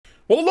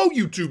Well, hello,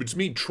 YouTube. It's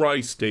me,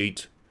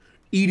 Tri-State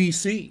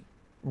EDC.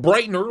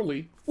 Bright and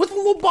early with a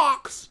little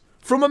box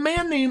from a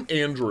man named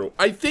Andrew.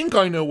 I think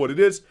I know what it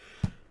is,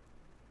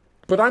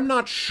 but I'm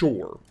not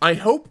sure. I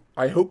hope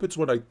it's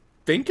what I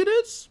think it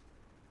is.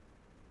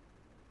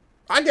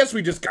 I guess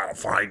we just gotta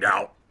find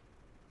out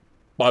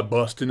by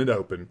busting it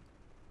open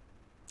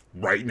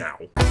right now.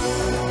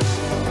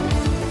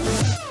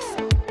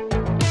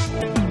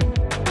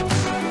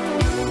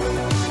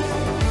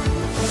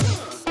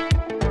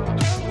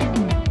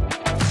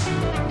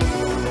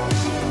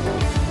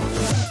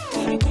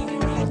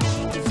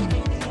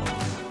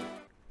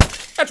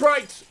 That's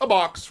right, a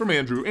box from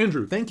Andrew.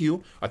 Andrew, thank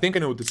you. I think I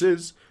know what this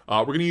is.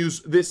 We're going to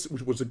use this,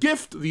 which was a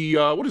gift.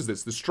 What is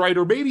this? The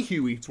Strider Baby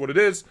Huey. It's what it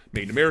is.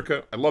 Made in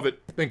America. I love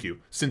it. Thank you.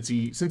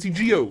 Cincy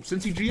Geo?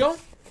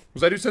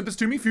 Was that who sent this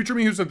to me? Future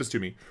me, who sent this to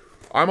me?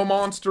 I'm a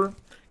monster.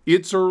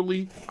 It's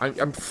early.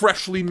 I'm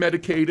freshly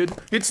medicated.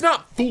 It's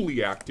not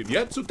fully active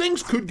yet, so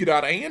things could get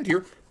out of hand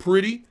here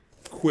pretty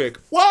quick.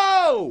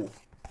 Whoa!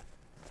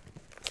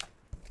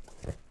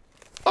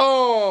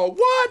 Oh,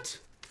 what?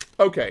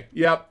 Okay,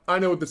 yep, I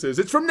know what this is.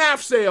 It's from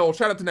knafsale.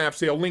 Shout out to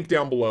knafsale. Link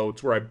down below.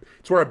 It's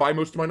where I buy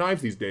most of my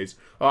knives these days.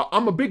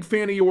 I'm a big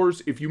fan of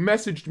yours. If you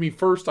messaged me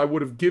first, I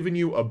would have given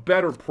you a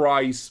better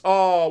price.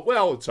 Oh,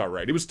 well, it's all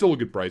right. It was still a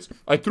good price.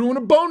 I threw in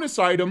a bonus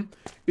item.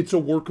 It's a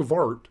work of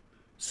art.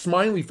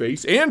 Smiley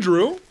face.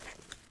 Andrew,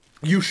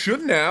 you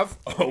shouldn't have.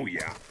 Oh,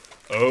 yeah.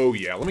 Oh,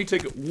 yeah. Let me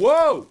take it.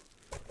 Whoa.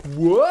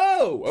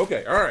 Whoa.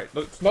 Okay, all right.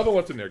 There's nothing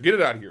left in there. Get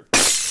it out of here.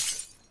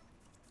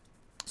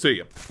 See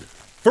ya.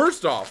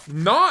 First off,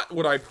 not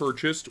what I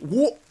purchased.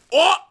 Whoa.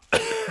 Oh!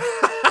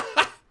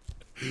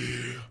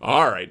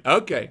 All right.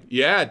 Okay.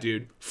 Yeah,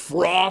 dude.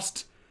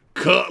 Frost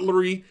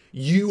Cutlery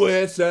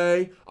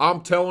USA. I'm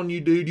telling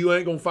you, dude, you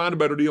ain't gonna find a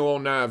better deal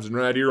on knives than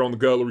right here on the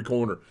cutlery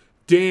corner.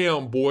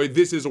 Damn, boy,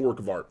 this is a work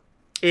of art.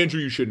 Andrew,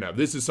 you shouldn't have.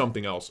 This is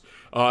something else.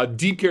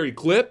 Deep carry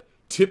clip,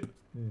 tip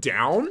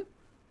down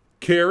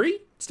carry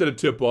instead of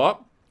tip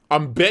up.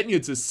 I'm betting you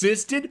it's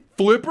assisted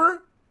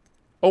flipper.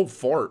 Oh,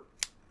 fart.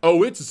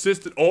 Oh, it's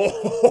assisted.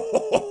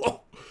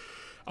 Oh,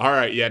 all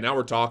right. Yeah, now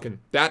we're talking.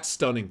 That's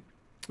stunning.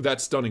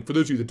 That's stunning. For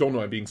those of you that don't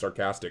know, I'm being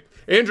sarcastic.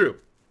 Andrew,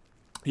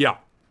 yeah,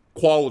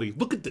 quality.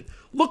 Look at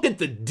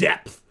the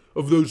depth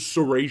of those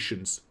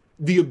serrations.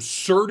 The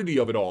absurdity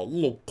of it all. A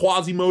little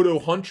Quasimodo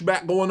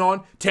hunchback going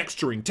on.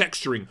 Texturing,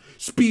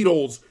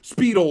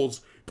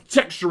 speedols,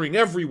 texturing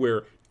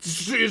everywhere.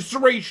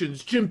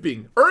 Serrations,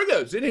 jimping,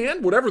 ergos in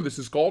hand, whatever this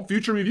is called.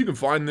 Future me, if you can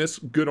find this,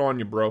 good on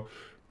you, bro.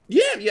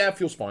 Yeah, it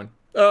feels fine.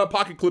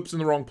 Pocket clips in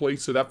the wrong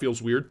place, so that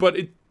feels weird, but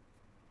it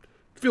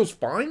feels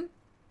fine.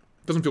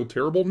 Doesn't feel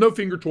terrible. No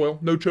finger toil,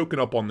 no choking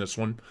up on this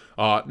one.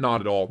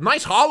 Not at all.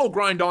 Nice hollow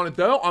grind on it,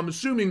 though. I'm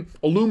assuming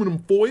aluminum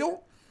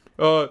foil,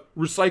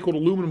 recycled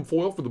aluminum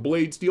foil for the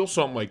blade steel,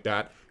 something like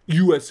that.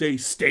 USA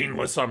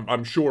stainless,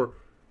 I'm sure.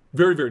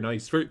 Very, very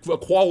nice. Very a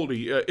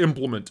quality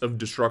implement of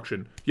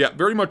destruction. Yeah,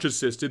 very much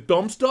assisted.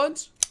 Thumb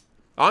studs.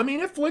 I mean,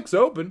 it flicks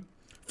open.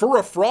 For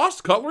a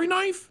Frost cutlery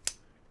knife,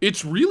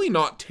 it's really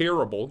not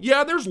terrible.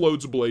 Yeah, there's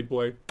loads of blade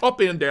play. Up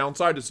and down,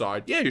 side to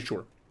side. Yeah,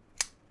 sure.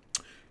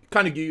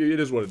 Kind of,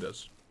 it is what it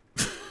is.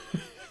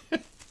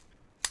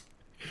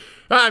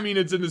 I mean,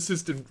 it's an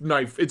assisted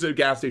knife. It's a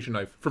gas station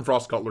knife from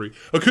Frost Cutlery.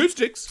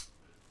 Acoustics.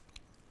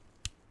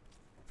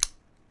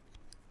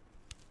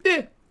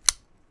 Yeah.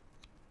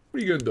 What are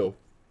you going to do?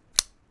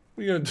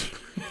 What are you going to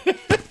do?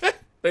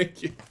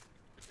 Thank you.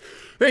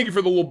 Thank you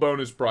for the little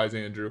bonus prize,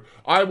 Andrew.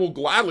 I will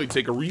gladly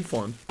take a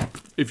refund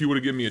if you would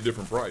have given me a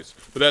different price.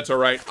 But that's all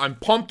right. I'm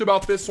pumped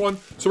about this one.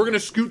 So we're going to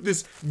scoot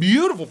this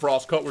beautiful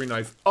Frost Cutlery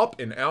knife up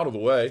and out of the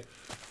way.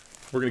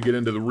 We're going to get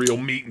into the real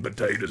meat and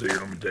potatoes here,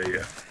 let me tell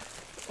you.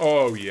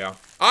 Oh, yeah.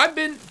 I've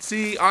been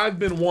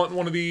wanting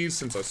one of these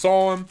since I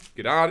saw him.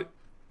 Get out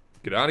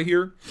of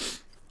here.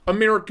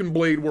 American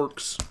Blade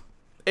Works.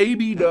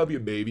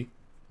 ABW, baby.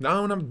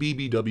 No, not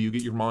BBW.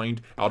 Get your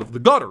mind out of the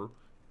gutter.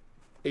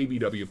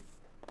 ABW.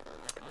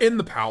 In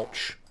the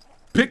pouch.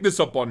 Pick this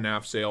up on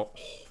knafsale.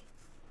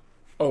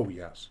 Oh,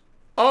 yes.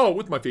 Oh,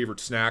 with my favorite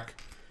snack.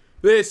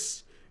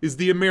 This is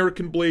the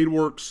American Blade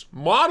Works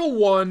Model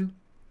 1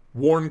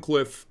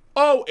 Wharncliffe.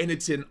 Oh, and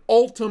it's in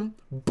Ultim,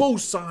 both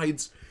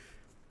sides.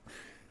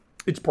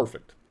 It's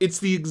perfect. It's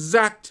the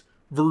exact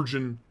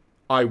version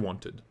I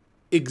wanted.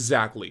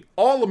 Exactly.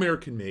 All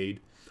American made.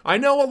 I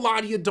know a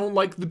lot of you don't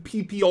like the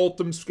PP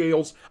Ultim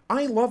scales.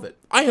 I love it.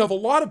 I have a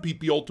lot of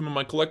PP Ultim in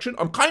my collection.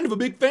 I'm kind of a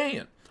big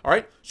fan. All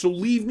right? So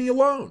leave me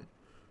alone.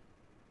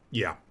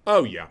 Yeah.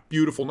 Oh, yeah.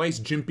 Beautiful. Nice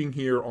jimping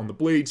here on the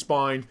blade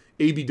spine.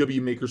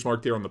 ABW Maker's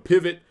Mark there on the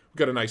pivot. We've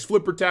got a nice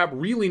flipper tab.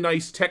 Really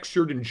nice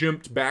textured and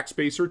jimped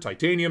backspacer.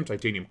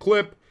 Titanium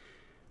clip.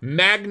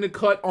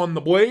 Magnacut on the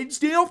blade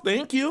steel.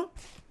 Thank you.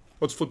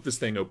 Let's flip this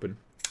thing open.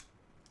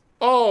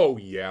 Oh,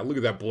 yeah. Look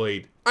at that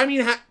blade. I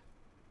mean,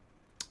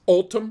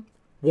 Ultim,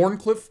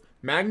 Wharncliffe,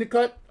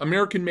 Magnacut,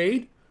 American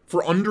made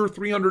for under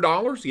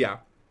 $300? Yeah.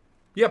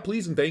 Yeah,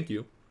 please and thank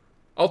you.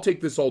 I'll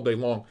take this all day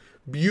long.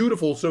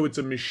 Beautiful, so it's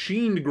a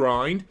machined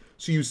grind.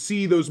 So you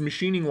see those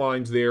machining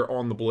lines there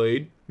on the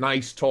blade.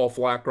 Nice, tall,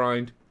 flat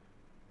grind.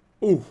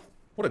 Ooh,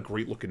 what a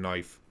great looking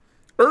knife.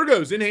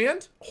 Ergos in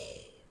hand.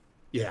 Oh,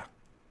 yeah.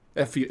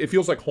 It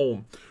feels like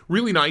home.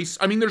 Really nice.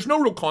 I mean, there's no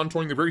real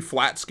contouring. They're very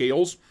flat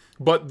scales.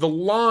 But the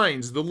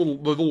lines, the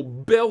little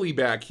belly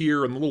back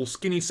here and the little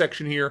skinny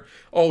section here,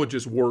 oh, it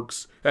just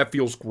works. That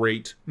feels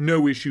great.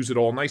 No issues at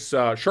all. Nice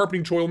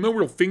sharpening choil. No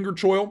real finger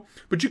choil.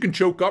 But you can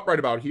choke up right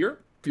about here.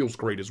 Feels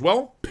great as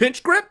well.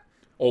 Pinch grip,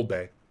 all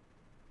day.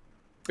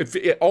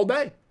 All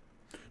day.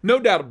 No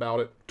doubt about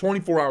it.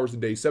 24 hours a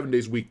day, 7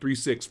 days a week,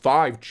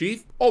 365,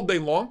 chief, all day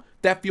long.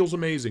 That feels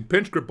amazing.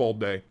 Pinch grip all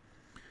day.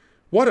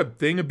 What a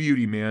thing of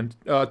beauty, man.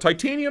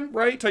 Titanium,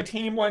 right?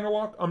 Titanium liner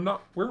lock.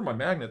 Where are my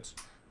magnets?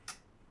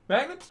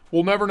 Magnets?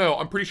 We'll never know.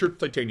 I'm pretty sure it's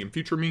titanium.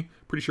 Future me,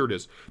 pretty sure it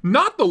is.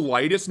 Not the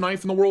lightest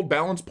knife in the world.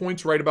 Balance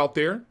points right about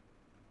there.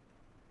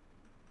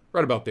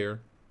 Right about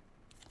there.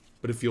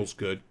 But it feels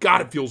good.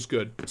 God, it feels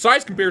good.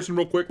 Size comparison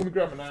real quick. Let me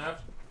grab my knife.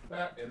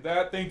 That and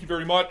that. Thank you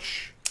very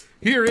much.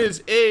 Here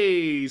is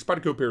a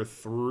Spyderco pair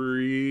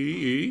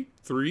 3.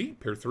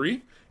 Pair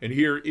 3. And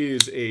here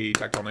is a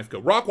Tactile Knife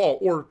Co. Rockwall,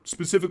 or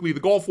specifically the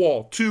Golf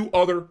Wall. 2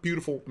 other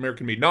beautiful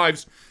American-made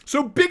knives.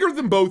 So bigger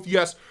than both,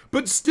 yes,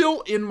 but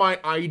still in my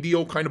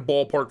ideal kind of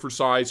ballpark for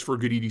size for a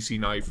good EDC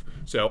knife.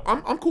 So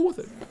I'm cool with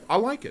it. I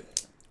like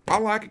it. I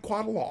like it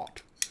quite a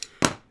lot.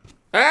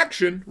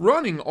 Action,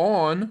 running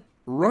on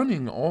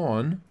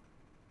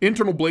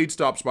internal blade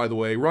stops, by the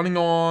way. Running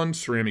on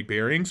ceramic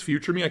bearings.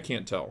 Future me, I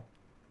can't tell.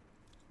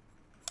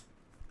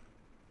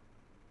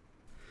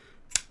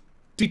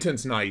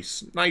 D10's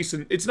nice,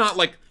 and it's not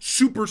like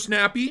super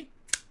snappy,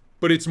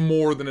 but it's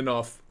more than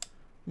enough.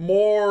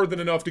 More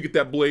than enough to get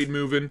that blade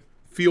moving.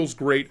 Feels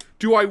great.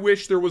 Do I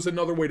wish there was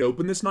another way to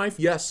open this knife?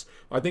 Yes.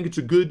 I think it's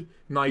a good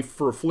knife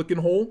for a flicking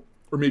hole,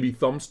 or maybe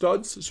thumb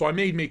studs, so I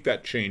may make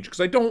that change,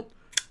 because I don't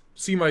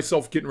see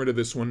myself getting rid of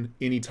this one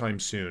anytime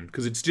soon,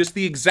 because it's just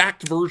the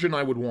exact version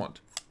I would want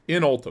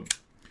in Ultim.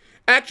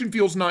 Action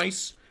feels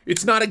nice.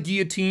 It's not a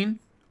guillotine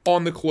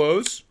on the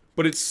close,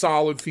 but it's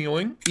solid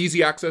feeling.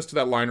 Easy access to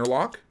that liner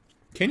lock.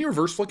 Can you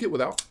reverse flick it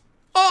without?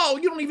 Oh,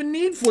 you don't even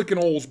need flicking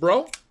holes,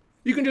 bro.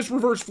 You can just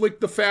reverse flick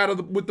the fat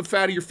of with the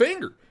fat of your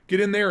finger. Get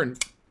in there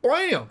and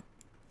blam.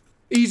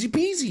 Easy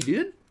peasy,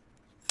 dude.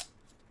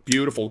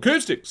 Beautiful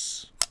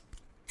acoustics.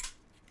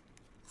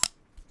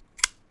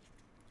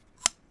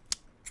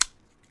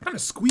 Kind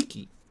of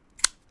squeaky.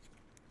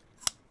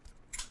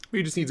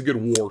 Maybe it just needs a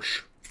good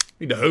wash.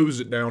 Need to hose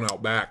it down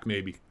out back,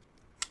 maybe.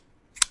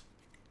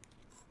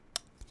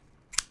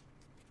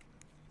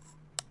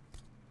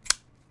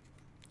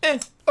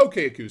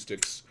 Okay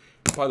acoustics.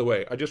 By the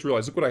way, I just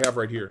realized, look what I have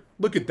right here.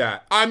 Look at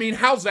that. I mean,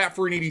 how's that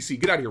for an EDC?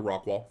 Get out of here,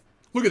 Rockwall.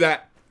 Look at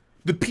that.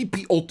 The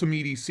PP Ultim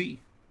EDC.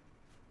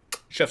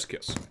 Chef's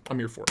kiss. I'm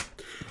here for it.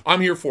 I'm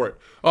here for it.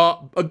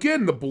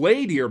 Again, the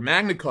blade here,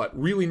 Magnacut.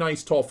 Really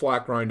nice tall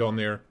flat grind on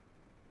there.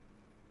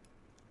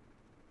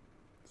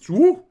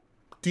 Woo!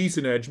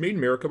 Decent edge. Made in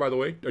America, by the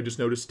way. I just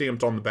noticed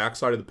stamped on the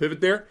backside of the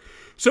pivot there.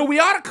 So we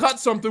ought to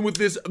cut something with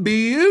this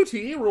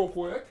beauty real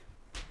quick.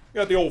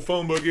 Got the old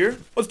phone book here.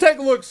 Let's take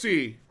a look,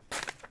 see.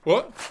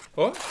 What?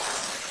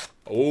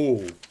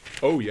 Oh.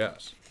 Oh,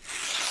 yes.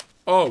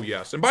 Oh,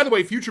 yes. And by the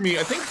way, future me,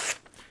 I think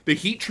the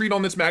heat treat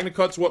on this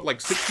Magnacut's what,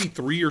 like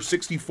 63 or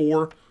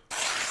 64?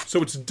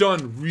 So it's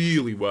done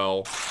really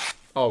well.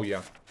 Oh,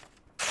 yeah.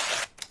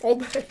 All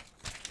day.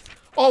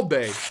 All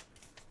day.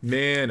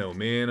 Man, oh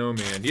man, oh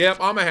man. Yep,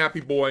 I'm a happy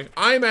boy.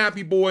 I'm a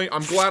happy boy.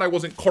 I'm glad I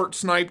wasn't cart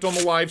sniped on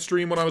the live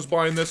stream when I was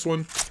buying this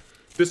one.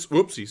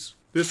 Whoopsies.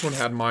 This one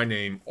had my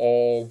name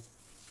all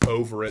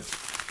over it.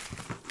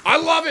 I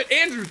love it.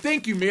 Andrew,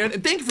 thank you, man.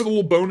 And thank you for the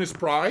little bonus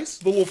prize.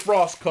 The little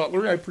frost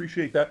cutlery. I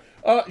appreciate that.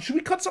 Should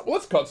we cut some?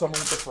 Let's cut something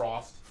with the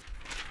frost.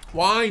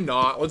 Why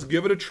not? Let's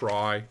give it a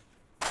try.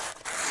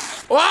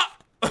 Ah!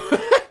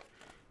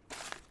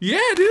 Yeah,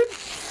 dude.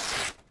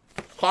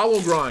 Hollow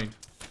grind.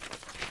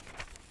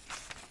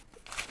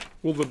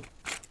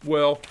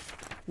 Well,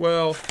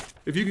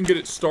 if you can get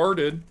it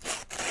started,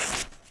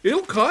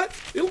 it'll cut.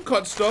 It'll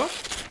cut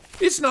stuff.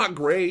 It's not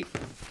great.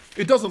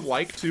 It doesn't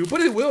like to,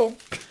 but it will.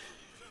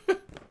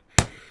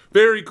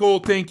 Very cool.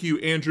 Thank you,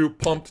 Andrew.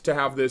 Pumped to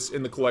have this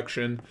in the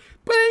collection.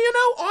 But, you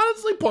know,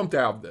 honestly, pumped to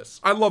have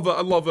this. I love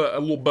a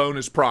little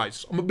bonus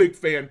prize. I'm a big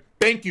fan.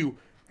 Thank you.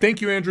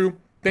 Thank you, Andrew.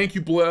 Thank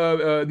you,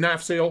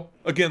 knafsale.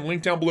 Again,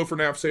 link down below for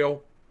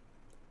knafsale.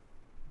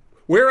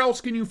 Where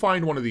else can you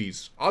find one of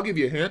these? I'll give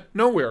you a hint.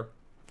 Nowhere.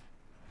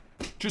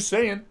 Just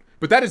saying.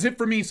 But that is it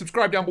for me.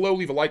 Subscribe down below.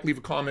 Leave a like. Leave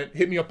a comment.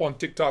 Hit me up on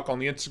TikTok, on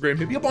the Instagram.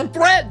 Hit me up on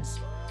Threads.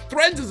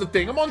 Threads is a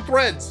thing. I'm on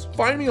Threads.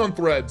 Find me on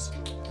Threads.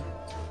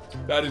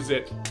 That is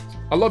it.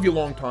 I love you a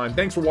long time.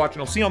 Thanks for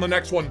watching. I'll see you on the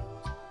next one.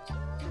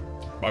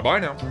 Bye-bye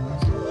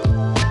now.